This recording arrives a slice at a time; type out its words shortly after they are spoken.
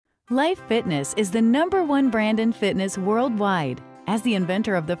Life Fitness is the #1 brand in fitness worldwide. As the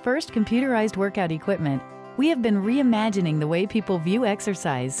inventor of the first computerized workout equipment, we have been reimagining the way people view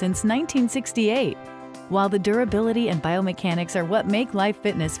exercise since 1968. While the durability and biomechanics are what make Life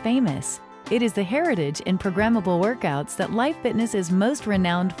Fitness famous, it is the heritage in programmable workouts that Life Fitness is most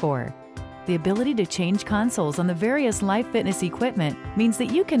renowned for. The ability to change consoles on the various Life Fitness equipment means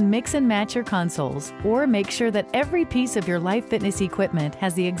that you can mix and match your consoles or make sure that every piece of your Life Fitness equipment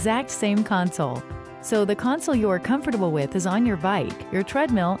has the exact same console. So the console you are comfortable with is on your bike, your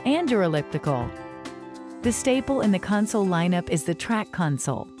treadmill, and your elliptical. The staple in the console lineup is the Track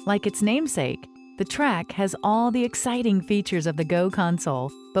console. Like its namesake, the Track has all the exciting features of the Go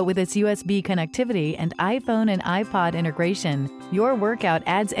console, but with its USB connectivity and iPhone and iPod integration, your workout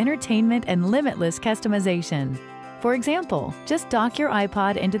adds entertainment and limitless customization. For example, just dock your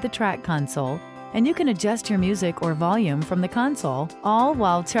iPod into the Track console, and you can adjust your music or volume from the console, all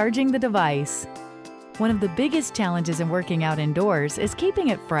while charging the device. One of the biggest challenges in working out indoors is keeping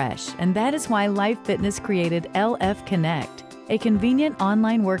it fresh, and that is why Life Fitness created LF Connect, a convenient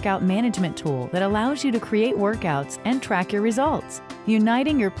online workout management tool that allows you to create workouts and track your results,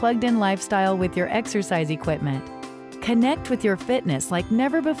 uniting your plugged-in lifestyle with your exercise equipment. Connect with your fitness like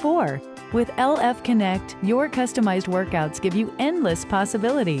never before. With LF Connect, your customized workouts give you endless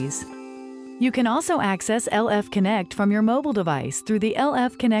possibilities. You can also access LF Connect from your mobile device through the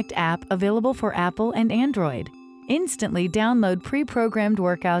LF Connect app available for Apple and Android. Instantly download pre-programmed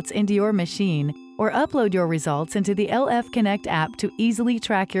workouts into your machine or upload your results into the LF Connect app to easily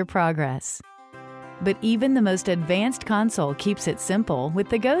track your progress. But even the most advanced console keeps it simple with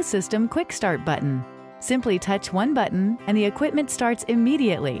the Go System Quick Start button. Simply touch one button and the equipment starts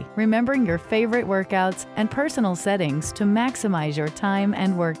immediately, remembering your favorite workouts and personal settings to maximize your time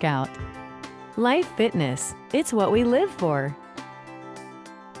and workout. Life Fitness, it's what we live for.